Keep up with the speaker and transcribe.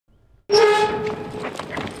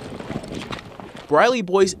Briley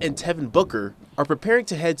Boyce and Tevin Booker are preparing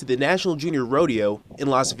to head to the National Junior Rodeo in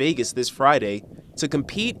Las Vegas this Friday to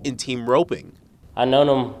compete in team roping. I've known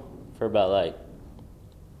him for about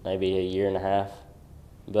maybe a year and a half,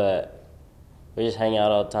 but we just hang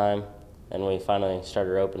out all the time, and we finally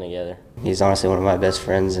started roping together. He's honestly one of my best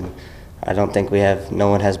friends, and I don't think no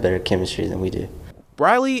one has better chemistry than we do.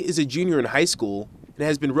 Briley is a junior in high school and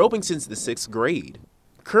has been roping since the 6th grade.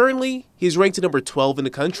 Currently, he is ranked at number 12 in the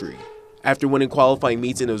country. After winning qualifying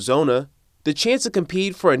meets in Arizona, the chance to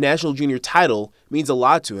compete for a national junior title means a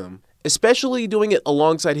lot to him, especially doing it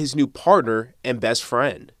alongside his new partner and best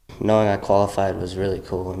friend. Knowing I qualified was really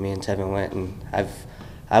cool. Me and Tevin went, and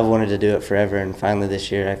I've wanted to do it forever, and finally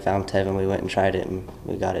this year I found Tevin, we went and tried it, and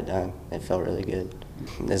we got it done. It felt really good.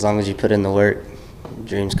 As long as you put in the work,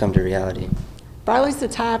 dreams come to reality. Briley's the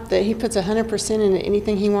type that he puts 100% into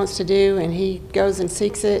anything he wants to do, and he goes and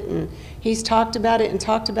seeks it, and he's talked about it,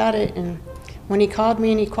 and when he called me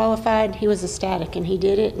and he qualified, he was ecstatic, and he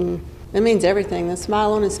did it, and it means everything. The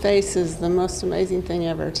smile on his face is the most amazing thing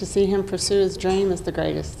ever. To see him pursue his dream is the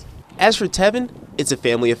greatest. As for Tevin, it's a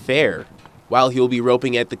family affair. While he'll be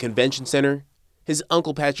roping at the convention center, his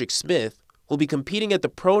uncle Patrick Smith will be competing at the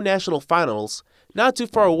Pro National Finals not too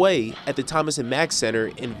far away at the Thomas & Mack Center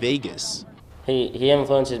in Vegas. He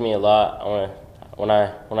influences me a lot. When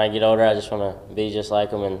I get older, I just want to be just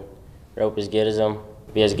like him and rope as good as him,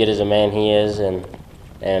 be as good as a man he is,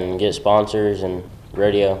 and get sponsors and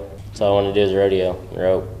rodeo. That's all I want to do is rodeo and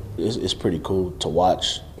rope. It's pretty cool to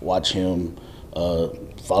watch him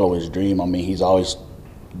follow his dream. I mean, he's always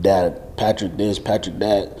dad, Patrick this, Patrick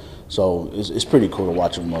that. So it's pretty cool to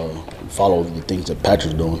watch him follow the things that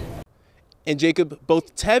Patrick's doing. And Jacob,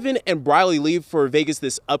 both Tevin and Briley leave for Vegas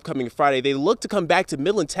this upcoming Friday. They look to come back to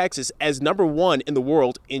Midland, Texas as #1 in the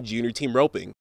world in junior team roping.